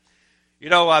You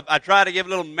know, I try to give a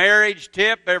little marriage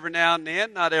tip every now and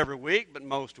then, not every week, but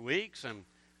most weeks, and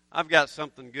I've got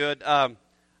something good. I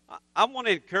want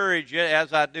to encourage you,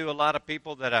 as I do a lot of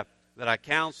people that I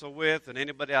counsel with, and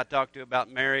anybody I talk to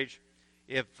about marriage,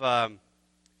 if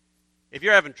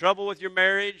you're having trouble with your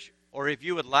marriage, or if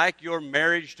you would like your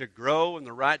marriage to grow in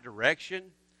the right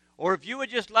direction, or if you would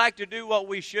just like to do what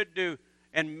we should do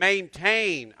and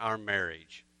maintain our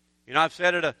marriage. You know, I've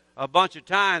said it a bunch of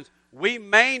times. We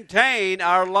maintain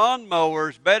our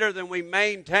lawnmowers better than we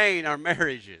maintain our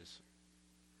marriages.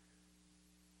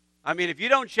 I mean, if you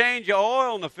don't change the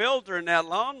oil and the filter in that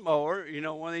lawnmower, you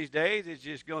know, one of these days it's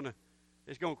just going to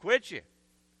quit you.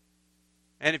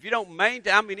 And if you don't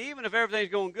maintain, I mean, even if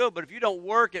everything's going good, but if you don't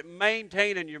work at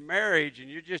maintaining your marriage and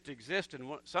you're just existing,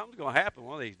 something's going to happen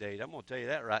one of these days. I'm going to tell you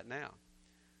that right now.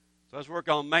 So let's work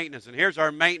on maintenance. And here's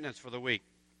our maintenance for the week.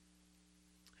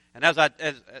 And as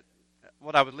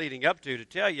what I was leading up to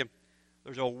tell you,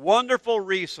 there's a wonderful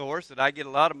resource that I get a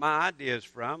lot of my ideas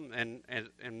from, and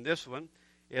this one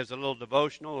is a little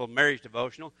devotional, a little marriage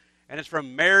devotional, and it's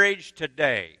from Marriage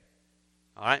Today.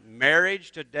 All right,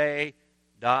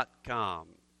 marriagetoday.com.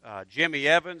 Jimmy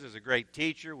Evans is a great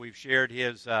teacher. We've shared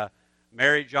his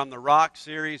Marriage on the Rock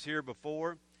series here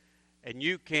before, and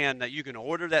you can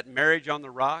order that Marriage on the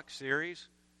Rock series,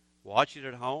 watch it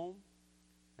at home.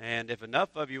 And if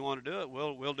enough of you want to do it,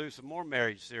 we'll do some more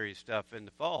marriage series stuff in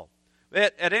the fall.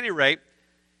 But at any rate,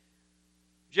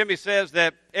 Jimmy says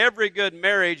that every good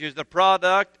marriage is the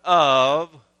product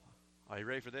of, are you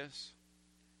ready for this?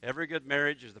 Every good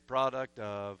marriage is the product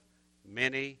of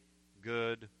many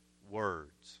good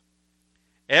words.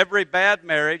 Every bad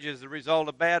marriage is the result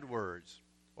of bad words,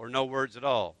 or no words at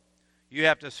all. You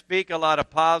have to speak a lot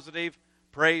of positive,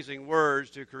 praising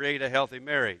words to create a healthy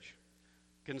marriage.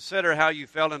 Consider how you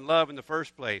fell in love in the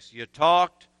first place. You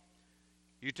talked.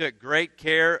 You took great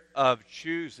care of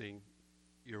choosing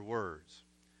your words.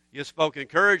 You spoke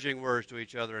encouraging words to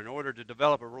each other in order to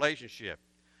develop a relationship.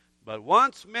 But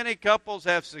once many couples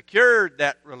have secured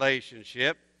that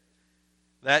relationship,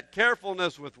 that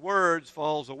carefulness with words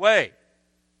falls away,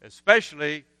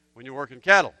 especially when you're working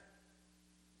cattle.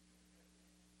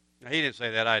 Now, he didn't say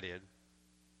that, I did.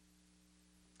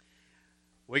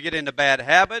 We get into bad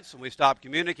habits and we stop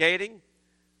communicating,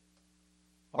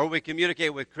 or we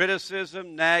communicate with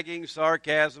criticism, nagging,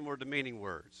 sarcasm, or demeaning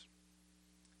words.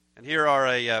 And here are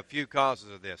a few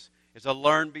causes of this. It's a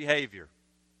learned behavior.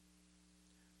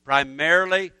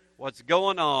 Primarily, what's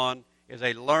going on is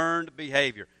a learned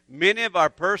behavior. Many of our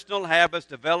personal habits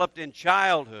developed in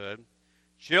childhood,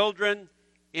 children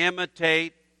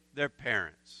imitate their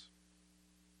parents.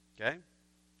 Okay?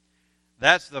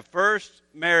 That's the first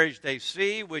marriage they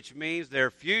see, which means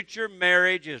their future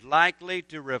marriage is likely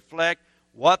to reflect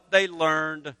what they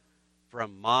learned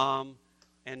from mom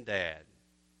and dad.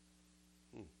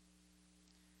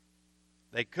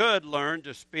 They could learn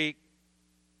to speak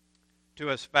to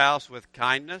a spouse with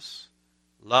kindness,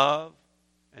 love,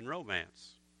 and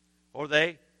romance. Or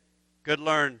they could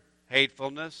learn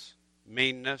hatefulness,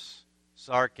 meanness,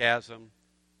 sarcasm,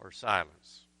 or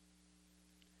silence.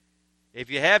 If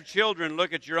you have children,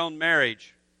 look at your own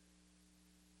marriage,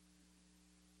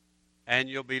 and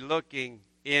you'll be looking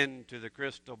into the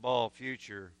crystal ball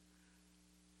future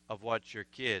of what your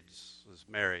kids'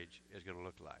 marriage is going to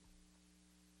look like.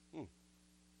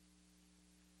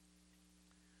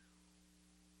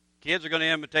 Kids are going to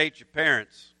imitate your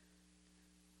parents.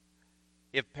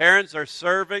 If parents are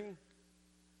serving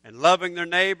and loving their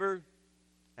neighbor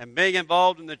and being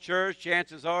involved in the church,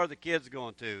 chances are the kids are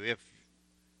going to. If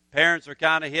parents are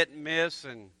kind of hit and miss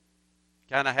and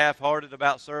kind of half-hearted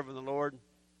about serving the Lord,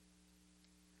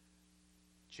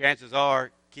 chances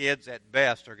are kids at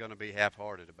best are going to be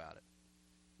half-hearted about it.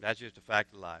 That's just a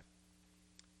fact of life.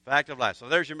 Fact of life. So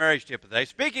there's your marriage tip today.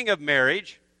 Speaking of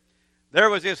marriage, there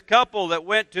was this couple that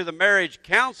went to the marriage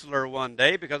counselor one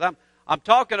day, because I'm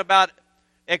talking about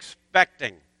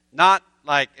expecting, not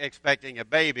like expecting a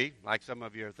baby, like some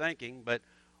of you are thinking, but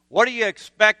what do you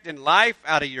expect in life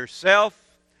out of yourself,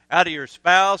 out of your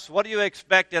spouse? What do you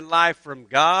expect in life from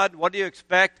God? What do you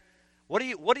expect? What are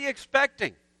you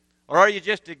expecting? Or are you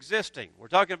just existing? We're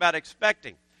talking about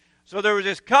expecting. So there was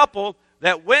this couple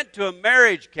that went to a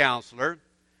marriage counselor,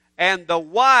 and the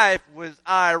wife was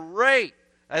irate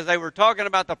as they were talking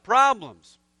about the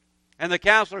problems. And the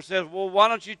counselor says, well, why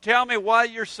don't you tell me why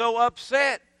you're so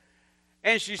upset?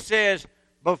 And she says,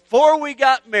 before we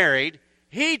got married,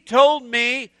 he told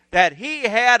me that he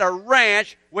had a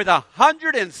ranch with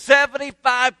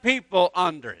 175 people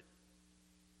under it.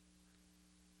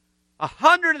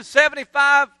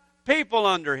 175 people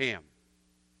under him.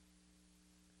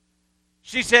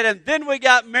 She said, and then we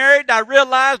got married, and I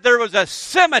realized there was a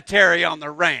cemetery on the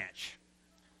ranch.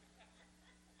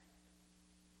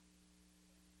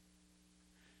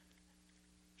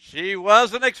 She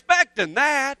wasn't expecting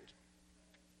that.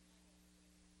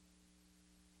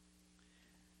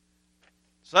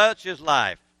 Such is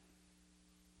life.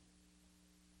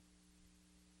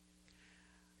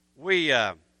 We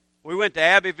went to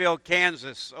Abbeville,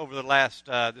 Kansas over the last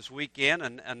this weekend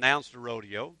and announced a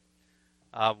rodeo.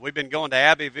 We've been going to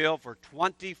Abbeville for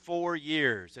 24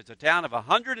 years. It's a town of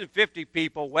 150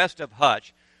 people west of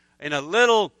Hutch in a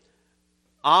little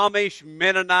Amish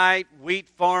Mennonite wheat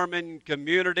farming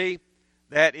community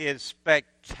that is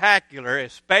spectacular,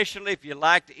 especially if you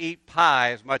like to eat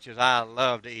pie as much as I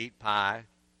love to eat pie.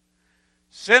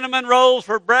 Cinnamon rolls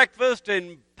for breakfast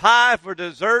and pie for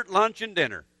dessert, lunch, and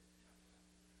dinner.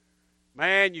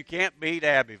 Man, you can't beat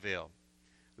Abbeville.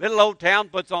 Little old town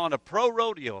puts on a pro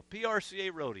rodeo, a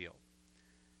PRCA rodeo.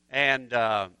 And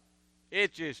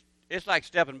it's like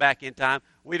stepping back in time.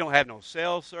 We don't have no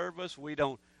cell service. We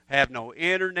don't have no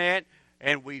internet.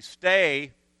 And we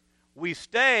stay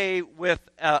with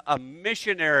a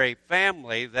missionary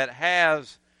family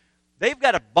that they've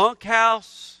got a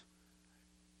bunkhouse.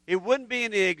 It wouldn't be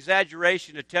any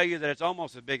exaggeration to tell you that it's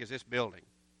almost as big as this building.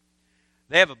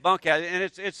 They have a bunkhouse, and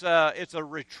it's a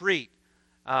retreat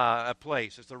a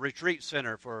place. It's a retreat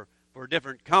center for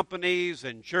different companies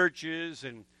and churches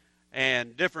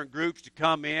and different groups to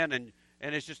come in, and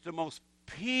it's just the most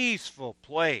peaceful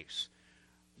place.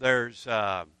 There's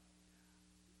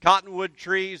cottonwood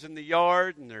trees in the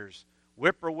yard, and there's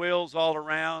whippoorwills all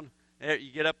around.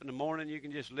 You get up in the morning, you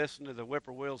can just listen to the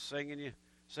whippoorwills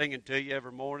singing to you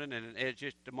every morning, and it's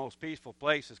just the most peaceful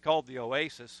place. It's called the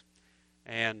Oasis,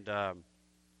 and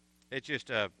it's just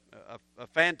a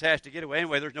fantastic getaway.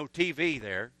 Anyway, there's no TV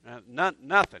there,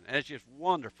 nothing, and it's just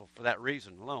wonderful for that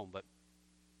reason alone. But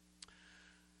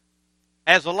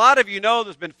as a lot of you know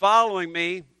that's been following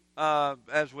me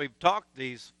as we've talked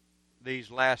these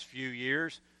last few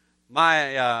years,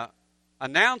 my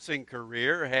announcing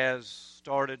career has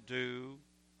started to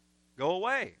go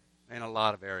away in a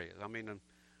lot of areas. I mean,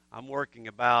 I'm working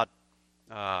about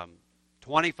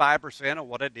 25% of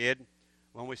what I did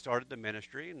when we started the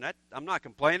ministry, and that I'm not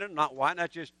complaining, I'm not whining.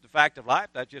 That's just the fact of life.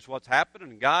 That's just what's happened,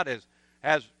 and God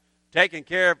has taken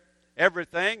care of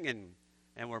everything,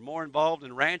 and we're more involved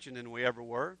in ranching than we ever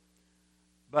were.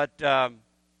 But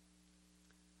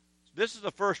this is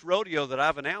the first rodeo that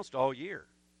I've announced all year,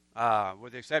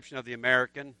 with the exception of the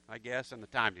American, I guess, and the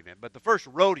timed event. But the first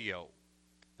rodeo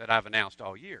that I've announced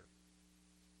all year.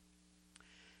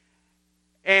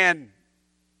 And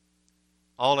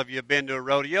all of you have been to a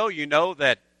rodeo. You know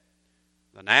that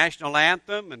the national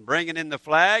anthem and bringing in the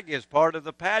flag is part of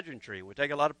the pageantry. We take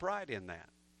a lot of pride in that.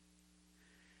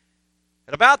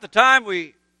 At about the time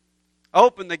we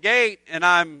open the gate and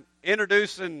I'm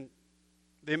introducing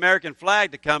the American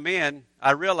flag to come in,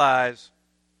 I realize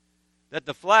that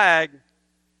the flag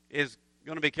is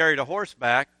going to be carried a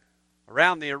horseback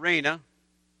around the arena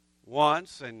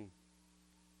once and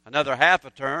another half a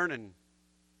turn, and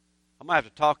I'm going to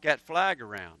have to talk that flag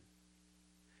around.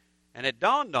 And it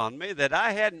dawned on me that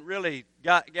I hadn't really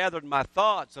gathered my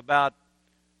thoughts about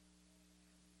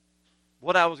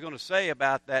what I was going to say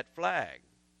about that flag.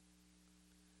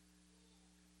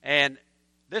 And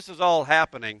this is all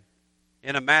happening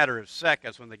in a matter of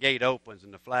seconds when the gate opens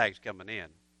and the flag's coming in.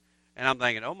 And I'm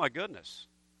thinking, oh my goodness.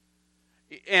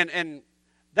 And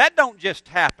that don't just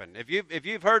happen. If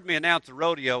you've heard me announce the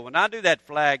rodeo, when I do that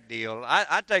flag deal,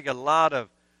 I take a lot of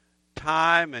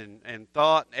time and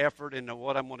thought and effort into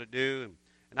what I'm going to do,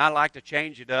 and I like to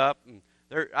change it up. And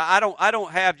I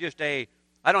don't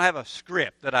have a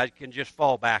script that I can just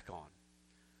fall back on.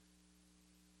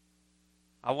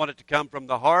 I want it to come from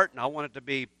the heart, and I want it to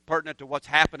be pertinent to what's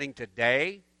happening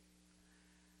today.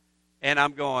 And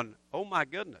I'm going, oh my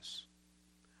goodness,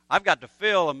 I've got to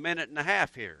fill a minute and a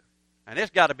half here, and it's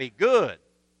got to be good.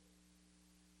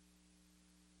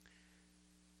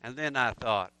 And then I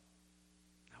thought,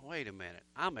 wait a minute,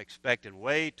 I'm expecting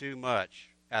way too much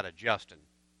out of Justin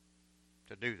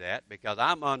to do that because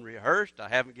I'm unrehearsed. I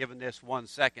haven't given this 1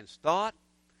 second's thought.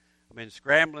 I've been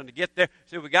scrambling to get there.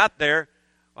 See, we got there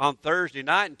on Thursday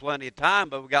night in plenty of time,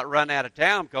 but we got run out of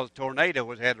town because a tornado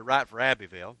was headed right for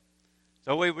Abbeville.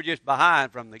 So we were just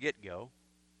behind from the get-go.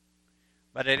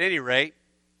 But at any rate,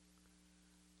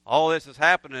 all this is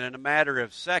happening in a matter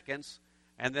of seconds,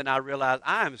 and then I realized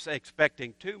I'm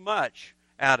expecting too much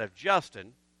out of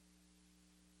Justin,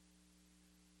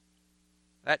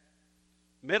 that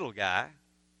middle guy.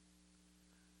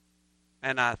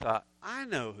 And I thought, I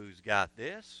know who's got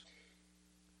this.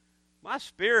 My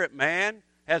spirit man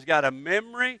has got a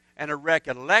memory and a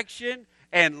recollection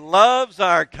and loves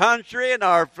our country and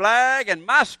our flag, and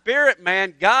my spirit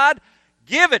man, God,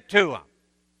 give it to him.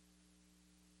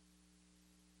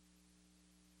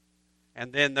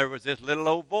 And then there was this little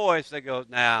old voice that goes,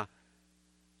 now,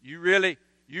 you really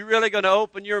going to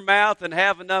open your mouth and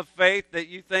have enough faith that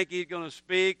you think he's going to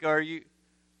speak? Or you?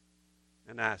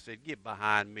 And I said, get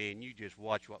behind me and you just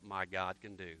watch what my God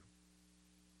can do.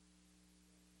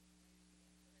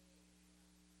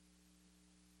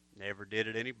 Never did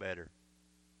it any better.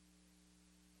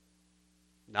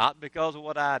 Not because of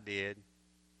what I did.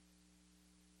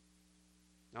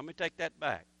 Let me take that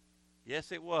back.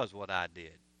 Yes, it was what I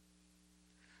did.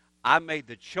 I made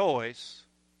the choice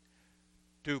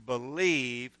to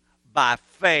believe by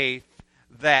faith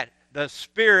that the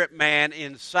spirit man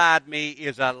inside me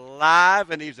is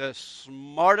alive and he's the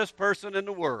smartest person in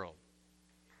the world.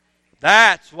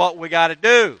 That's what we got to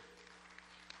do.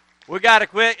 We got to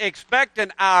quit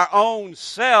expecting our own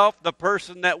self, the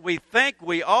person that we think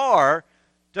we are,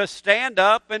 to stand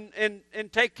up and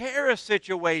take care of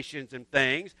situations and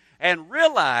things, and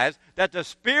realize that the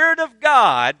Spirit of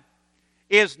God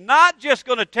is not just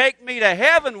going to take me to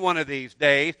heaven one of these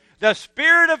days. The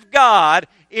Spirit of God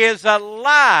is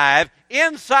alive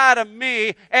inside of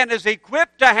me and is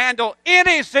equipped to handle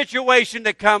any situation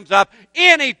that comes up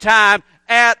anytime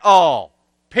at all.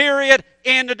 Period.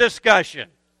 End of discussion.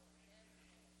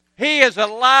 He is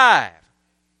alive.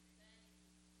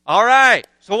 All right.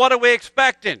 So what are we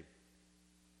expecting?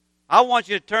 I want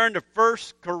you to turn to 1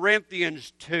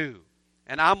 Corinthians 2.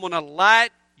 And I'm going to light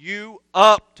you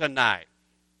up tonight.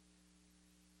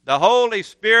 The Holy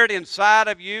Spirit inside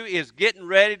of you is getting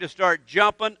ready to start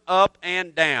jumping up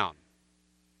and down.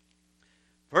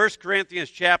 1 Corinthians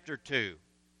chapter 2.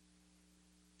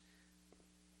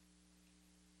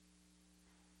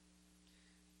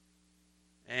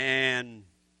 And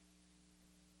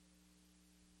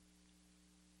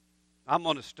I'm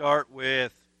going to start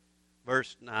with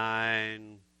verse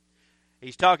 9.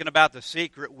 He's talking about the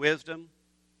secret wisdom.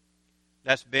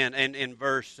 That's been in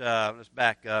verse, let's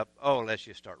back up. Let's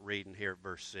just start reading here at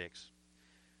verse 6.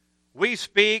 We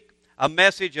speak a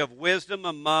message of wisdom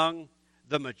among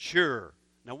the mature.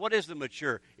 Now, what is the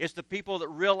mature? It's the people that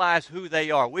realize who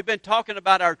they are. We've been talking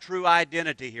about our true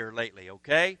identity here lately,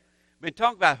 okay? We've been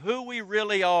talking about who we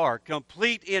really are,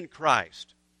 complete in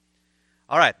Christ.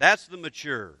 All right, that's the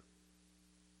mature.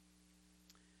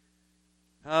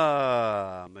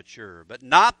 Mature. But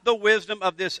not the wisdom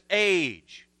of this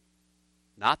age.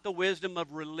 Not the wisdom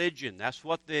of religion. That's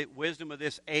what the wisdom of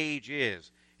this age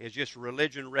is just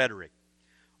religion rhetoric.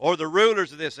 Or the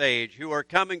rulers of this age who are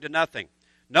coming to nothing.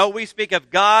 No, we speak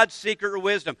of God's secret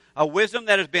wisdom, a wisdom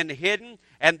that has been hidden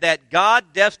and that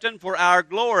God destined for our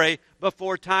glory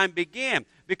before time began.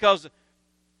 Because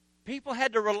people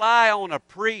had to rely on a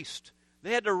priest.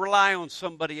 They had to rely on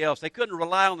somebody else. They couldn't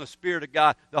rely on the Spirit of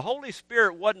God. The Holy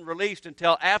Spirit wasn't released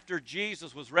until after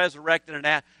Jesus was resurrected and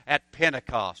at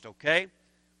Pentecost, okay?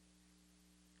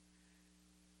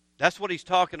 That's what he's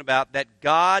talking about, that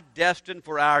God destined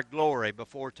for our glory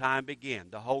before time began.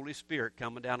 The Holy Spirit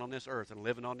coming down on this earth and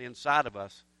living on the inside of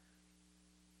us.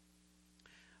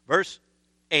 Verse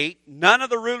 8, none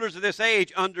of the rulers of this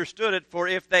age understood it, for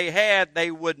if they had, they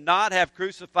would not have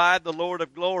crucified the Lord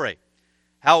of glory.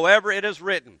 However, it is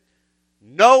written,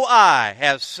 no eye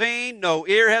has seen, no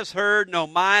ear has heard, no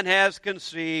mind has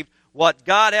conceived what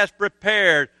God has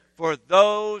prepared for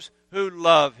those who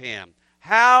love Him.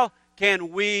 How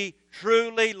can we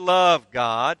truly love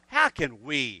God? How can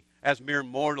we, as mere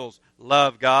mortals,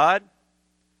 love God?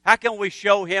 How can we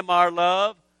show Him our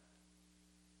love?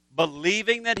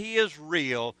 Believing that He is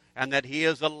real and that He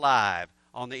is alive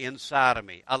on the inside of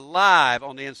me. Alive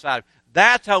on the inside of me.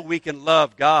 That's how we can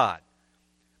love God.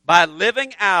 By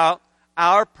living out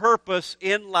our purpose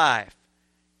in life.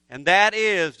 And that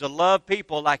is to love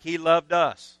people like He loved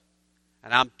us.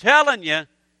 And I'm telling you,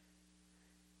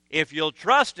 if you'll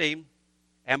trust Him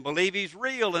and believe He's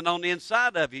real and on the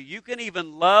inside of you, you can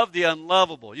even love the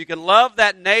unlovable. You can love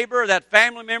that neighbor, that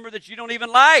family member that you don't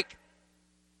even like.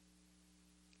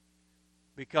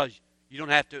 Because you don't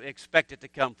have to expect it to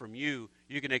come from you.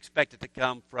 You can expect it to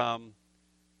come from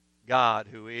God,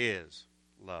 who is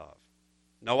love.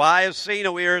 No eye has seen,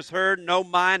 no ear has heard, no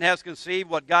mind has conceived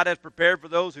what God has prepared for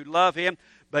those who love Him.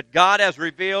 But God has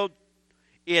revealed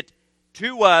it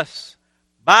to us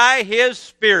by His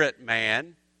Spirit,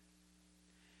 man.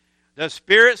 The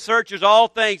Spirit searches all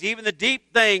things, even the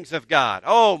deep things of God.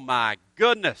 Oh, my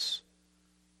goodness.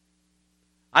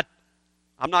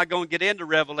 I'm not going to get into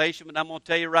Revelation, but I'm going to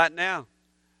tell you right now.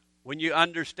 When you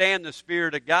understand the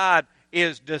Spirit of God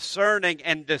is discerning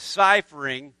and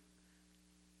deciphering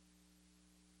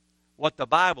what the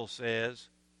Bible says,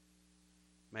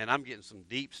 man, I'm getting some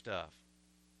deep stuff.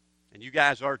 And you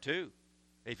guys are too,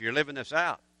 if you're living this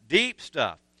out. Deep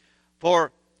stuff.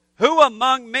 For who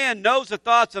among men knows the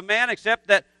thoughts of man except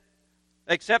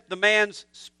the man's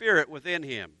spirit within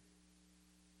him?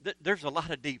 There's a lot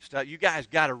of deep stuff. You guys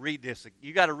got to read this.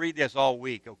 You got to read this all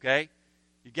week, okay?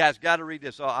 You guys got to read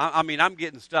this all. I'm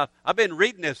getting stuff. I've been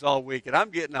reading this all week, and I'm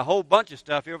getting a whole bunch of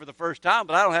stuff here for the first time,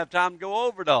 but I don't have time to go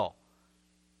over it all.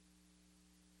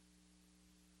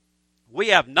 We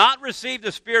have not received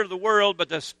the spirit of the world, but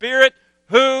the Spirit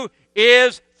who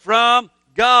is from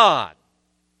God,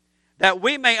 that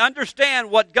we may understand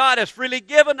what God has freely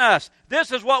given us.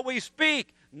 This is what we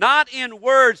speak, not in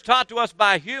words taught to us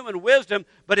by human wisdom,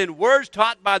 but in words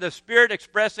taught by the Spirit,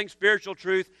 expressing spiritual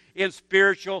truth in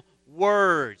spiritual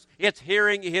words. It's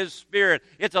hearing His Spirit.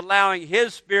 It's allowing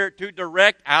His Spirit to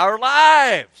direct our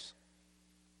lives.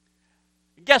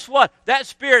 Guess what? That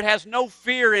Spirit has no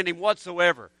fear in Him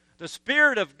whatsoever. The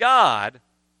Spirit of God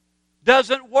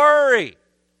doesn't worry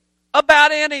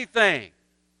about anything.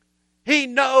 He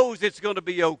knows it's going to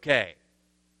be okay.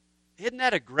 Isn't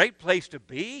that a great place to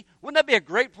be? Wouldn't that be a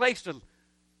great place to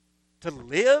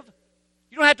live?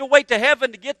 You don't have to wait to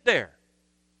heaven to get there.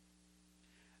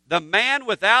 The man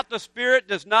without the Spirit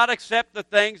does not accept the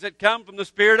things that come from the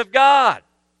Spirit of God.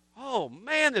 Oh,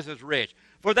 man, this is rich.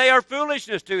 For they are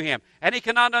foolishness to him, and he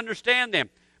cannot understand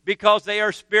them, because they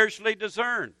are spiritually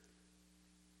discerned.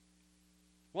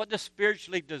 What does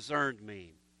spiritually discerned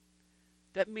mean?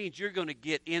 That means you're going to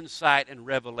get insight and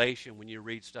revelation when you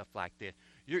read stuff like this.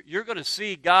 You're going to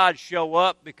see God show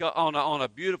up on a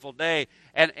beautiful day,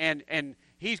 and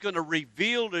He's going to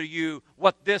reveal to you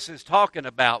what this is talking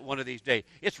about one of these days.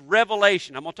 It's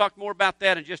revelation. I'm going to talk more about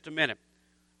that in just a minute.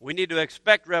 We need to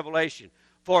expect revelation.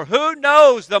 For who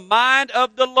knows the mind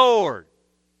of the Lord?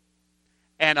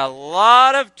 And a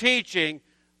lot of teaching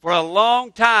for a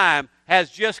long time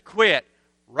has just quit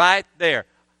right there.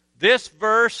 This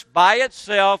verse by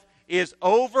itself is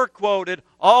overquoted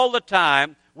all the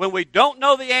time. When we don't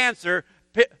know the answer,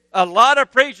 a lot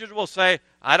of preachers will say,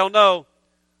 I don't know.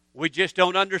 We just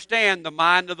don't understand the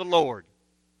mind of the Lord.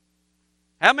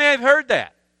 How many have heard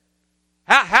that?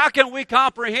 How can we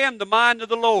comprehend the mind of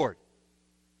the Lord?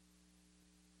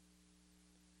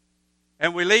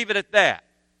 And we leave it at that.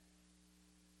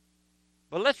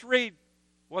 But let's read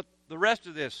what the rest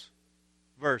of this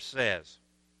verse says.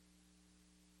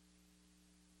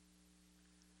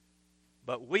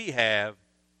 But we have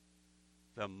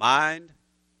the mind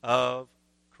of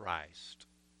Christ.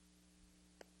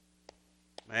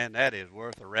 Man, that is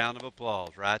worth a round of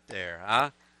applause right there, huh?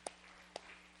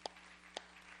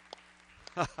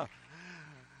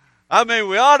 I mean,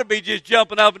 we ought to be just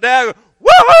jumping up and down.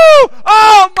 Woohoo!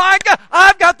 Oh my God!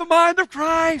 I've got the mind of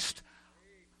Christ.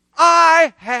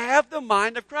 I have the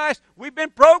mind of Christ. We've been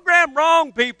programmed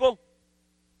wrong, people.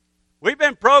 We've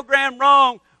been programmed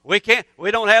wrong. We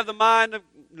don't have the mind of,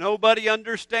 nobody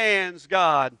understands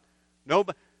God.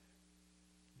 Nobody.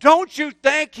 Don't you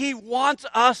think He wants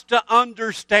us to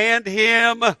understand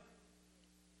Him?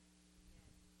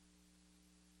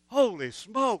 Holy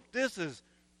smoke, this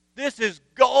is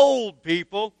gold,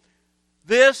 people.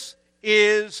 This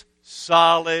is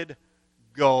solid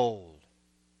gold.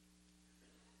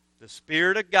 The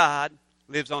Spirit of God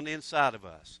lives on the inside of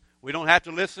us. We don't have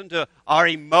to listen to our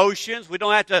emotions. We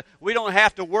don't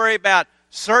have to worry about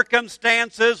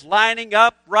circumstances lining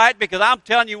up right, because I'm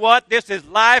telling you what, this is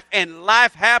life, and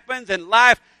life happens, and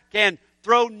life can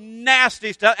throw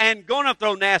nasty stuff, and going to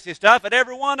throw nasty stuff at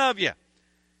every one of you.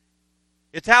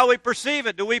 It's how we perceive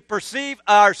it. Do we perceive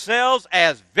ourselves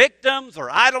as victims, or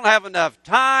I don't have enough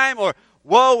time, or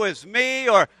woe is me,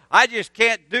 or I just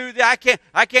can't do that.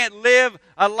 I can't live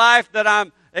a life that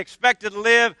I'm expected to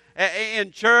live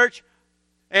in church,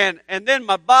 and then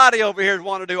my body over here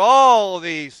want to do all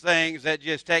these things that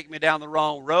just take me down the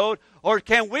wrong road? Or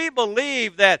can we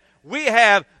believe that we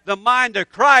have the mind of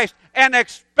Christ and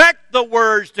expect the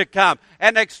words to come,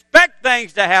 and expect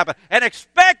things to happen, and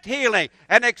expect healing,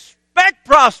 and expect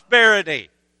prosperity?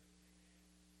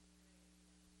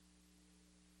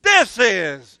 This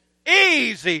is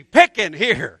easy picking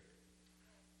here.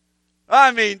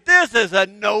 I mean, this is a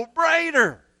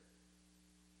no-brainer.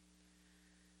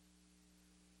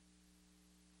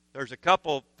 There's a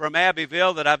couple from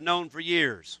Abbeville that I've known for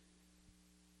years.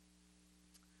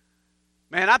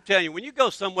 Man, I'm telling you, when you go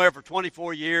somewhere for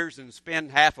 24 years and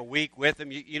spend half a week with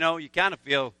them, you kind of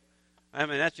feel, I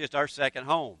mean, that's just our second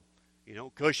home.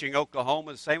 Cushing,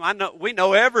 Oklahoma, the same. We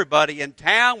know everybody in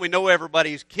town. We know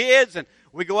everybody's kids, and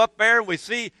we go up there and we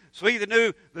see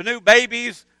the new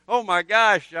babies. Oh my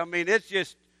gosh! I mean, it's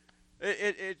just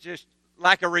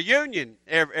like a reunion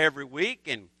every week,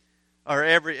 or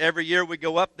every year we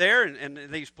go up there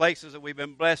and these places that we've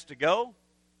been blessed to go.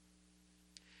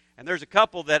 And there's a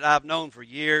couple that I've known for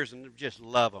years and just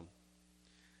love them.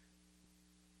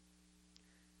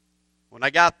 When I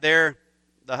got there,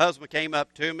 the husband came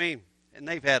up to me, and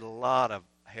they've had a lot of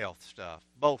health stuff.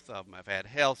 Both of them have had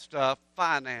health stuff,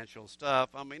 financial stuff.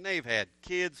 I mean, they've had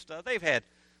kids stuff. They've had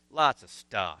lots of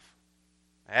stuff,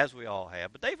 as we all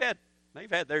have. But they've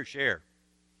had their share.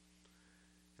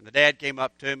 And the dad came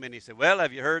up to me and he said, "Well,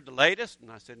 have you heard the latest?"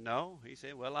 And I said, "No." He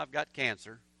said, "Well, I've got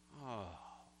cancer." Oh.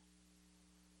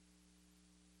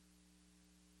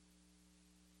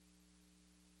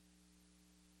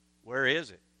 Where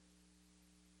is it?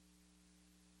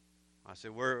 I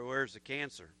said, where's the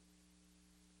cancer?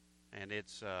 And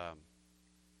it's the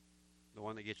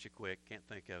one that gets you quick. Can't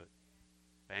think of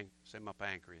it. It's in my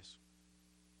pancreas.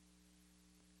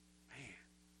 Man,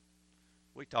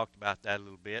 we talked about that a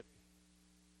little bit.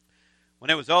 When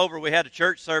it was over, we had a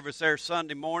church service there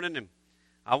Sunday morning, and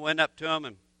I went up to him,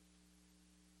 and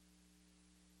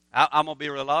I'm going to be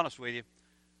real honest with you.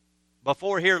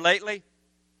 Before here lately,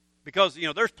 because,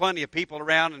 there's plenty of people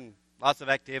around and lots of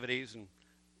activities and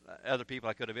other people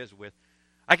I could have visited with,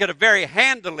 I could have very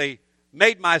handily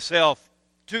made myself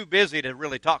too busy to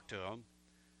really talk to them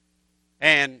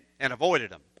and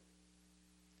avoided them.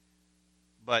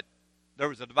 But there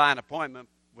was a divine appointment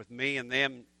with me and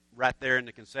them right there in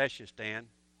the concession stand.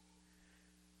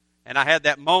 And I had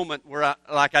that moment where,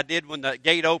 like I did when the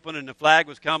gate opened and the flag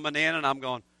was coming in, and I'm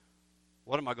going,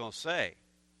 what am I going to say?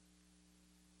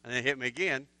 And it hit me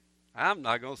again. I'm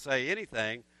not going to say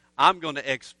anything. I'm going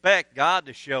to expect God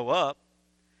to show up.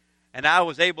 And I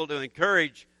was able to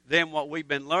encourage them what we've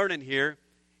been learning here,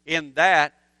 in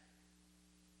that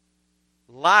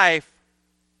life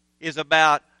is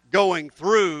about going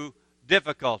through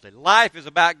difficulty. Life is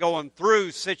about going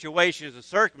through situations and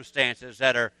circumstances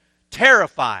that are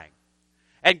terrifying.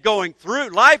 And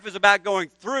life is about going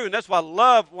through, and that's why I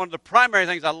love, one of the primary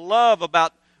things I love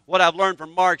about what I've learned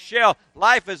from Mark Shell,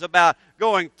 life is about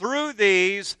going through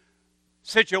these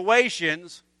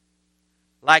situations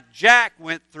like Jack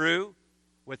went through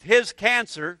with his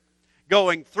cancer,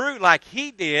 going through like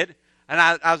he did, and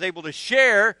I was able to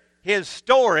share his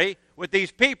story with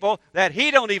these people that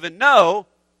he don't even know.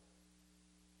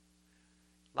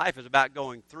 Life is about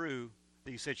going through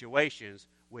these situations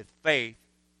with faith,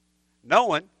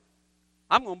 knowing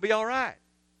I'm going to be all right.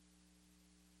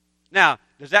 Now,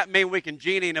 does that mean we can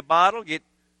genie in a bottle, get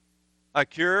a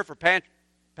cure for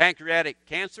pancreatic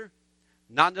cancer?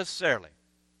 Not necessarily.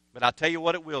 But I'll tell you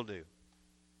what it will do.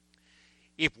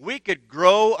 If we could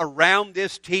grow around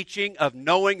this teaching of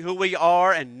knowing who we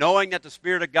are and knowing that the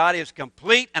Spirit of God is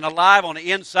complete and alive on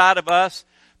the inside of us,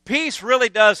 peace really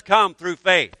does come through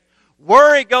faith.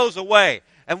 Worry goes away.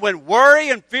 And when worry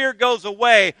and fear goes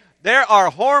away, there are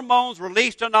hormones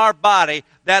released in our body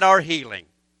that are healing.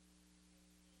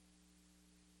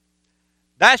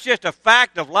 That's just a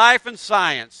fact of life and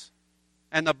science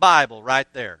and the Bible right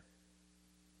there.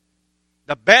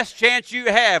 The best chance you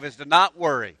have is to not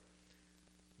worry.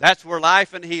 That's where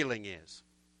life and healing is.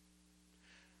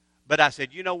 But I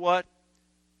said, you know what?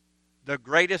 The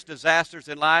greatest disasters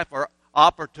in life are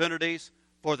opportunities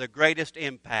for the greatest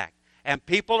impact. And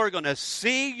people are going to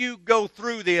see you go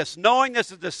through this, knowing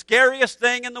this is the scariest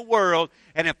thing in the world.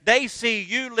 And if they see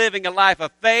you living a life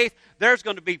of faith, there's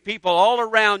going to be people all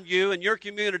around you in your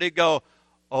community go,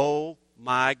 oh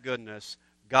my goodness,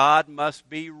 God must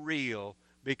be real,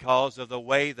 because of the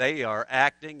way they are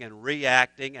acting and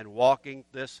reacting and walking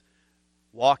this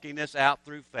out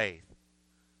through faith.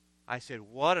 I said,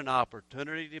 what an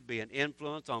opportunity to be an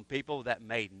influence on people that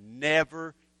may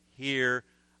never hear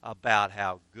about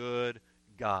how good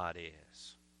God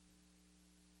is.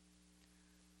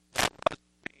 That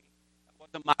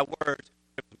wasn't my words.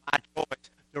 It was my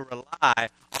choice to rely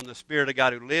on the Spirit of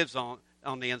God who lives on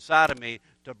the inside of me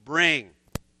to bring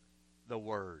the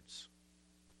words.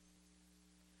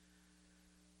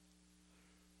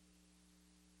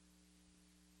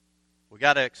 We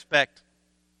got to expect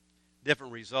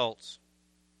different results.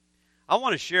 I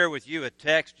want to share with you a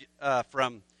text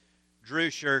from Drew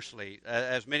Schersley.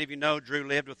 As many of you know, Drew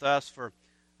lived with us for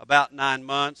about 9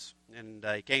 months, and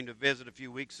he came to visit a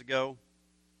few weeks ago.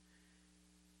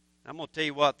 I'm going to tell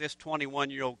you what, this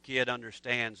 21-year-old kid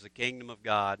understands the kingdom of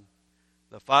God,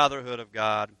 the fatherhood of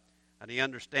God, and he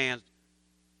understands,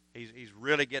 he's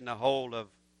really getting a hold of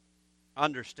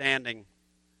understanding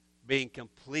being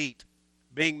complete,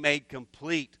 being made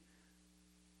complete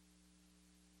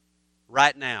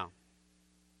right now.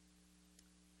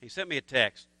 He sent me a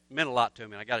text. It meant a lot to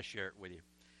me, and I got to share it with you.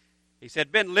 He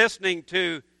said, been listening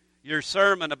to your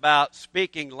sermon about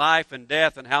speaking life and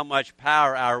death and how much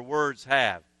power our words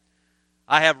have.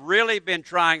 I have really been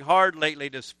trying hard lately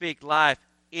to speak life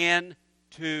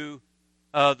into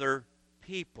other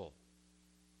people.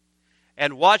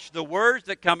 And watch the words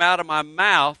that come out of my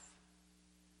mouth,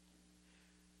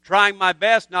 trying my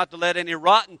best not to let any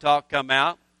rotten talk come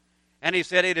out. And he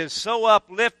said it is so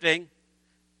uplifting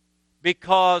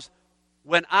because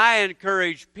when I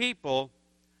encourage people,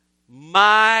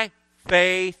 my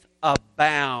faith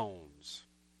abounds.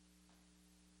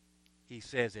 He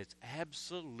says it's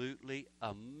absolutely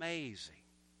amazing.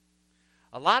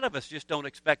 A lot of us just don't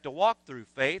expect to walk through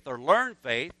faith or learn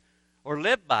faith or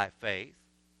live by faith.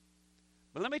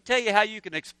 But let me tell you how you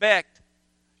can expect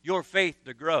your faith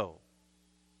to grow.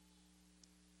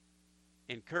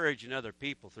 Encouraging other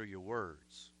people through your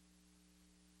words.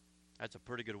 That's a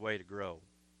pretty good way to grow.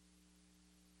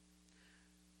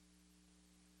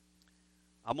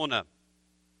 I'm going to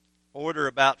order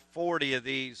about 40 of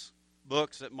these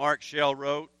books that Mark Shell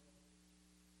wrote.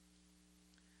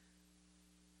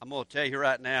 I'm going to tell you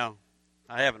right now,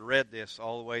 I haven't read this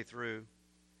all the way through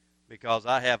because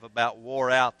I have about wore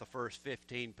out the first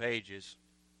 15 pages.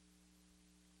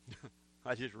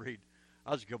 I'll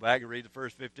just go back and read the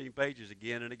first 15 pages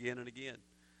again and again and again.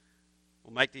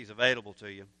 We'll make these available to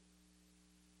you.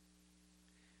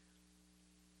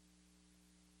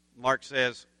 Mark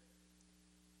says,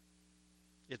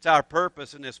 it's our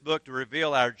purpose in this book to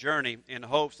reveal our journey in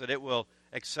hopes that it will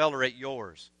accelerate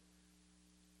yours.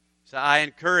 So I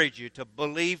encourage you to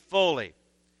believe fully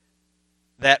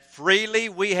that freely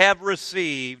we have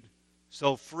received,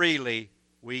 so freely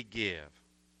we give.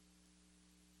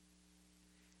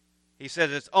 He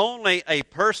says it's only a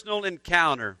personal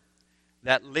encounter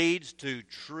that leads to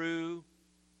true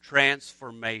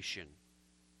transformation.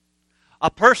 A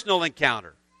personal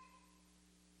encounter.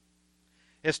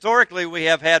 Historically, we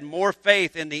have had more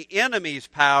faith in the enemy's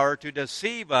power to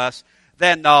deceive us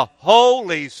than the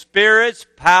Holy Spirit's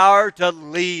power to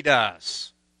lead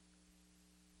us.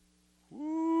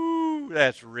 Woo,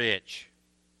 that's rich.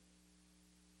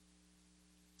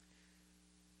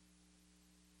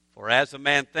 For as a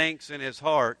man thinks in his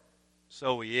heart,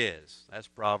 so he is. That's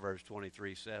Proverbs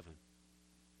 23:7.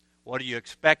 What are you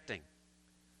expecting?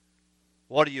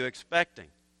 What are you expecting?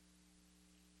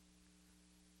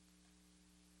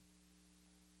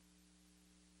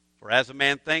 For as a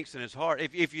man thinks in his heart.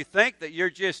 If you think that you're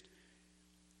just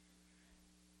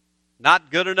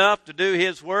not good enough to do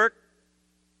his work,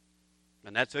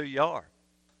 then that's who you are.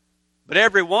 But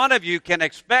every one of you can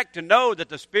expect to know that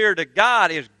the Spirit of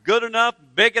God is good enough,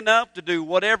 big enough to do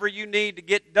whatever you need to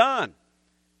get done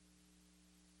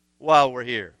while we're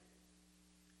here.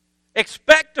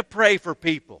 Expect to pray for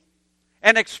people.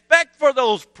 And expect for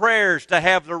those prayers to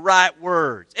have the right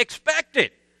words. Expect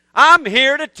it. I'm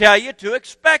here to tell you to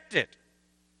expect it.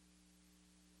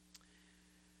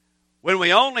 When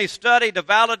we only study to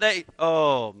validate,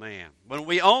 when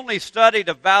we only study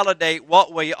to validate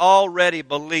what we already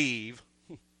believe,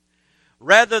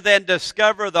 rather than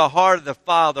discover the heart of the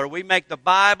Father, we make the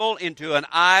Bible into an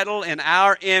idol in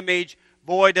our image,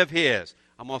 void of His.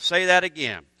 I'm going to say that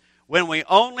again. When we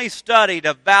only study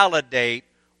to validate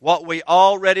what we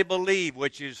already believe,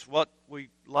 which is what a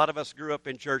lot of us grew up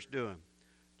in church doing.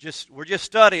 We're just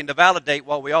studying to validate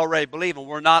what we already believe, and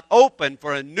we're not open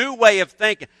for a new way of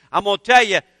thinking. I'm going to tell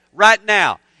you right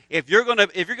now, if you're going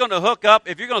to hook up,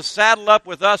 if you're going to saddle up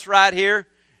with us right here,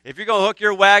 if you're going to hook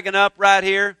your wagon up right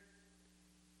here,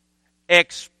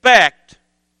 expect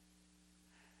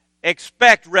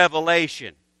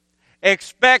revelation.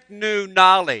 Expect new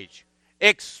knowledge.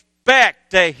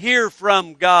 Expect to hear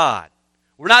from God.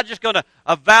 We're not just going to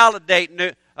validate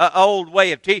an old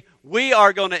way of teaching. We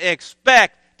are going to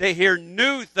expect to hear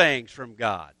new things from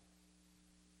God.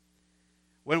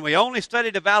 When we only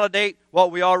study to validate what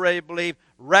we already believe,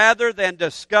 rather than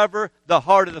discover the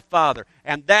heart of the Father.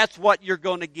 And that's what you're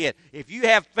going to get. If you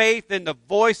have faith in the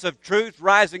voice of truth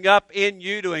rising up in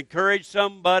you to encourage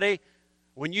somebody,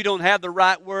 when you don't have the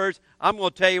right words, I'm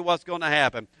going to tell you what's going to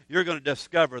happen. You're going to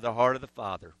discover the heart of the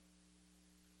Father.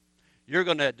 You're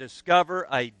going to discover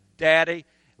a daddy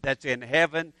that's in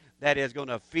heaven that is going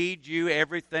to feed you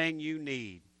everything you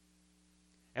need.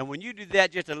 And when you do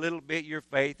that just a little bit, your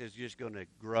faith is just going to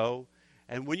grow.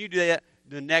 And when you do that,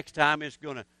 the next time it's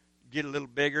going to get a little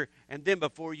bigger. And then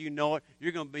before you know it,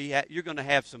 you're going to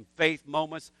have some faith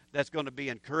moments that's going to be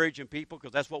encouraging people,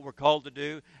 because that's what we're called to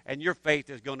do. And your faith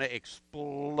is going to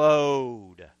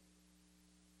explode.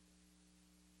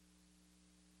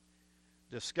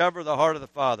 Discover the heart of the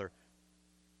Father.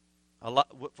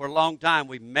 For a long time,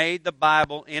 we made the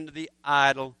Bible into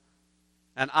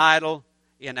an idol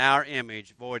in our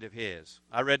image, void of His.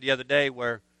 I read the other day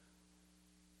where,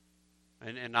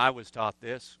 and I was taught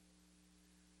this,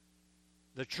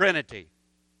 the Trinity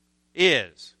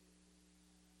is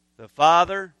the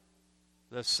Father,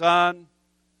 the Son,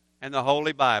 and the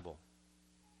Holy Bible.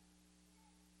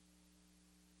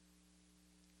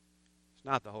 It's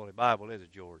not the Holy Bible, is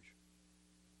it, George?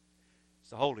 It's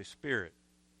the Holy Spirit.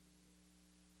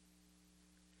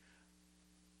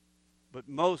 But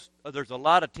there's a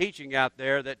lot of teaching out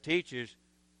there that teaches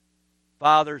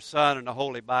Father, Son, and the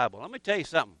Holy Bible. Let me tell you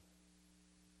something.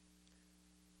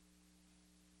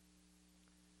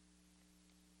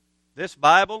 This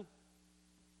Bible,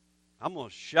 I'm going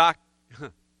to shock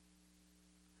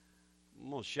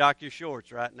your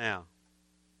shorts right now.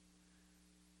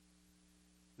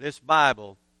 This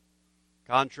Bible,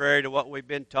 contrary to what we've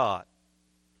been taught,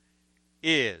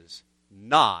 is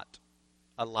not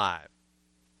alive.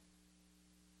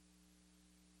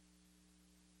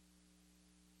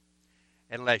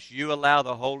 Unless you allow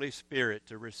the Holy Spirit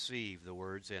to receive the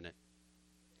words in it.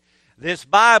 This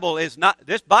Bible is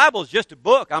just a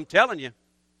book, I'm telling you.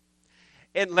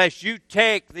 Unless you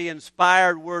take the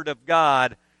inspired Word of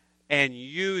God and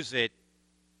use it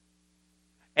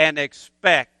and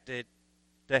expect it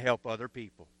to help other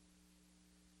people.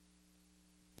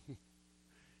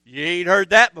 You ain't heard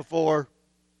that before.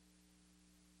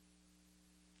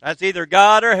 That's either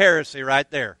God or heresy right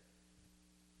there.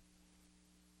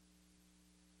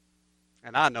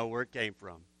 And I know where it came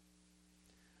from.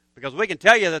 Because we can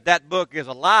tell you that that book is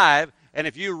alive, and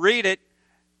if you read it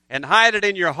and hide it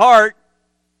in your heart,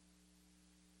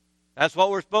 that's what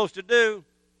we're supposed to do.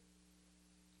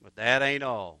 But that ain't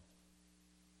all.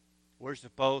 We're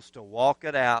supposed to walk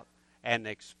it out and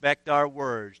expect our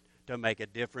words to make a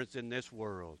difference in this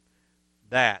world.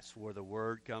 That's where the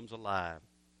Word comes alive.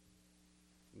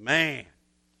 Man.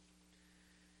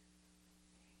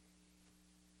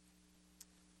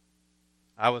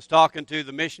 I was talking to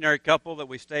the missionary couple that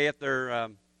we stay at their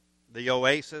the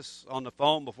Oasis on the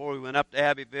phone before we went up to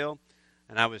Abbeville,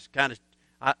 and I was kind of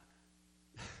I'm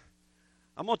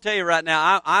going to tell you right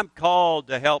now, I'm called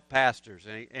to help pastors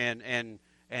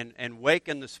and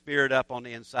waken the Spirit up on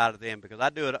the inside of them, because I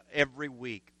do it every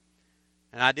week.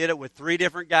 And I did it with 3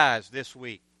 different guys this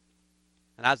week.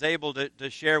 And I was able to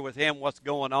share with him what's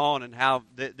going on and how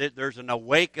there's an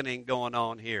awakening going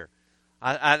on here.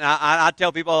 I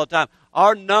tell people all the time,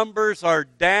 our numbers are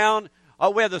down.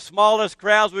 We have the smallest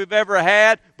crowds we've ever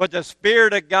had, but the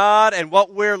Spirit of God and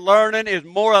what we're learning is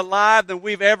more alive than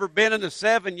we've ever been in the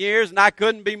 7 years, and I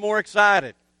couldn't be more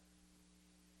excited.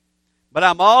 But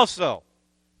I'm also...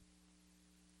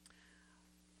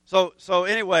 So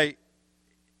anyway,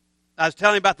 I was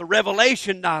telling you about the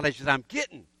revelation knowledge that I'm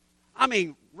getting. I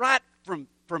mean, right from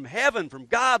heaven, from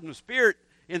God and the Spirit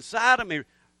inside of me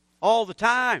all the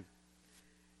time.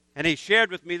 And he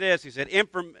shared with me this. He said,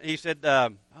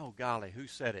 oh golly, who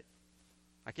said it?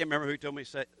 I can't remember who told me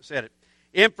said it.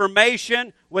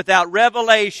 Information without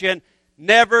revelation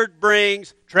never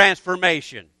brings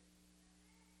transformation.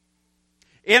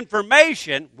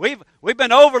 Information, we've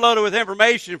been overloaded with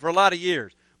information for a lot of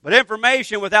years. But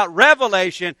information without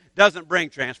revelation doesn't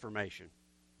bring transformation.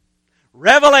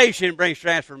 Revelation brings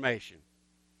transformation.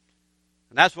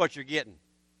 And that's what you're getting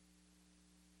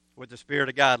with the Spirit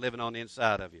of God living on the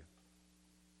inside of you.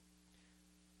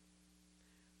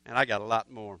 And I got a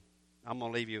lot more. I'm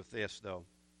going to leave you with this, though.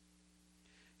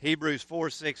 Hebrews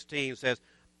 4:16 says,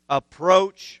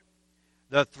 approach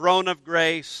the throne of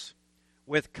grace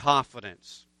with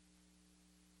confidence.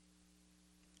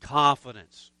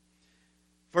 Confidence.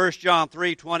 1 John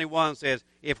 3:21 says,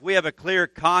 if we have a clear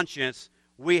conscience,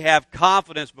 we have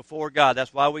confidence before God.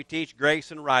 That's why we teach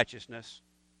grace and righteousness.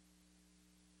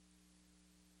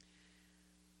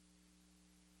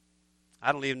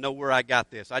 I don't even know where I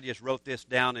got this. I just wrote this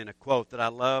down in a quote that I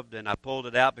loved, and I pulled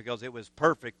it out because it was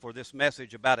perfect for this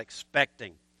message about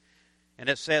expecting. And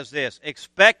it says this: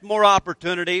 expect more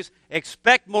opportunities,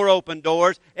 expect more open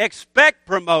doors, expect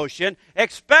promotion,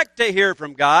 expect to hear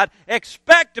from God,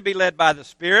 expect to be led by the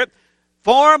Spirit.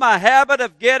 Form a habit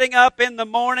of getting up in the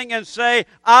morning and say,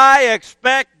 I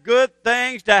expect good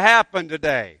things to happen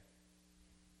today.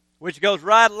 Which goes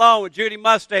right along with Judy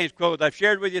Mustang's quote I've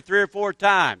shared with you 3 or 4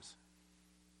 times.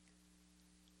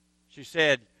 She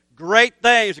said, great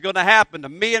things are going to happen to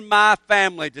me and my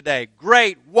family today.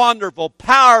 Great, wonderful,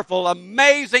 powerful,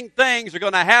 amazing things are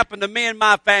going to happen to me and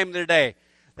my family today.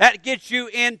 That gets you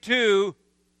into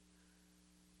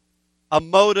a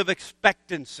mode of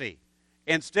expectancy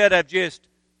instead of just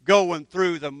going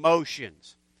through the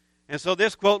motions. And so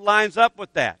this quote lines up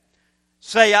with that.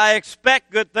 Say, I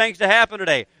expect good things to happen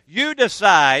today. You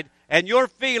decide and your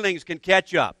feelings can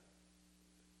catch up.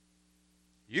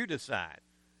 You decide.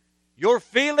 Your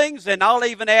feelings, and I'll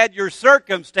even add your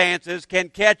circumstances, can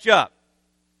catch up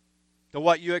to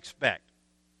what you expect.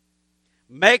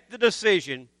 Make the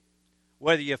decision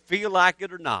whether you feel like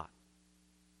it or not.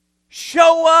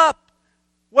 Show up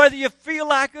whether you feel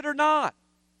like it or not.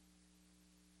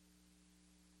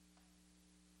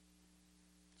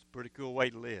 It's a pretty cool way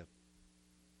to live.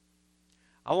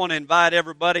 I want to invite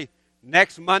everybody.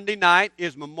 Next Monday night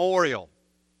is Memorial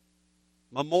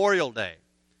Day.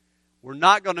 We're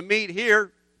not going to meet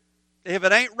here. If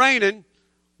it ain't raining,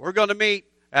 we're going to meet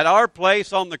at our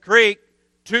place on the creek,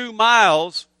 2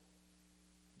 miles,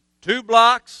 2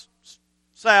 blocks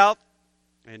south,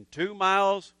 and 2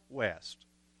 miles west.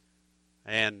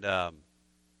 And are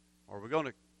we going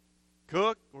to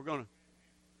cook? We're going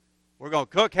to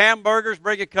cook hamburgers,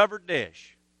 bring a covered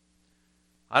dish.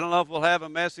 I don't know if we'll have a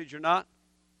message or not.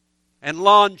 And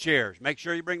lawn chairs. Make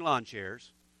sure you bring lawn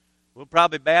chairs. We'll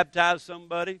probably baptize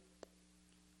somebody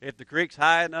if the creek's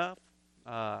high enough.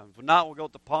 If not, we'll go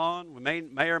to the pond. We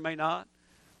may or may not.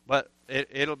 But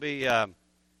it'll be,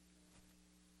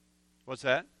 what's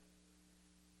that?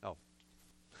 Oh.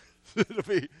 it'll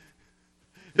be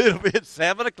at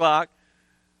 7 o'clock.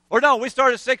 Or no, we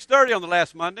start at 6:30 on the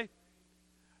last Monday.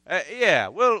 Yeah,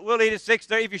 we'll eat at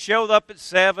 6:30. If you showed up at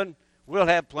 7, we'll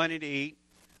have plenty to eat.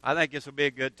 I think this will be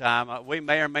a good time. We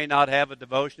may or may not have a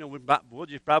devotional. We'll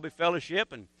just probably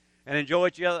fellowship and enjoy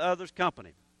each other's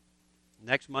company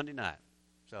next Monday night.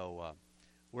 So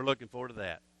we're looking forward to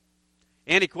that.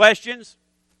 Any questions?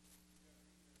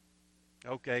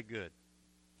 Okay, good.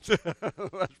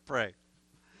 Let's pray.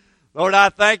 Lord, I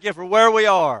thank you for where we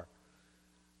are.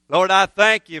 Lord, I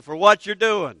thank you for what you're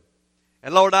doing.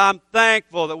 And Lord, I'm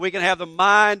thankful that we can have the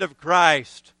mind of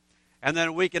Christ. And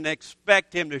then we can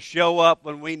expect him to show up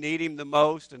when we need him the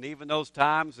most, and even those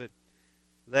times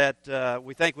that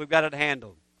we think we've got it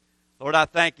handled. Lord, I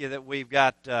thank you that we've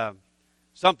got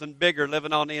something bigger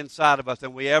living on the inside of us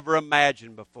than we ever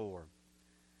imagined before.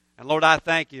 And Lord, I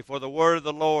thank you for the word of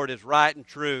the Lord is right and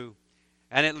true,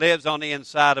 and it lives on the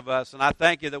inside of us. And I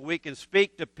thank you that we can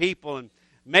speak to people and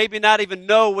maybe not even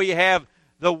know we have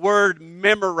the word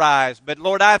memorized. But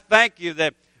Lord, I thank you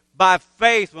that by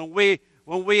faith, when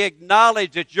we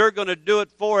acknowledge that you're going to do it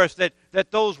for us,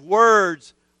 that those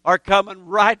words are coming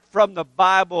right from the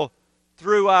Bible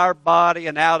through our body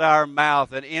and out our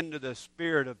mouth and into the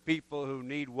spirit of people who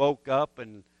need woke up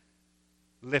and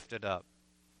lifted up.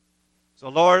 So,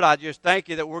 Lord, I just thank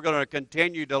you that we're going to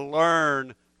continue to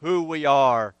learn who we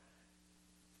are,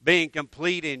 being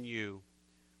complete in you.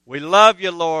 We love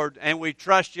you, Lord, and we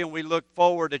trust you, and we look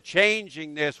forward to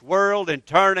changing this world and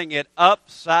turning it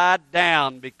upside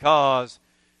down because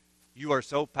you are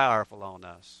so powerful on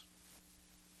us.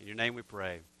 In your name we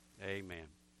pray. Amen.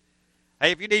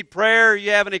 Hey, if you need prayer, or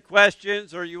you have any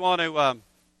questions, or you want to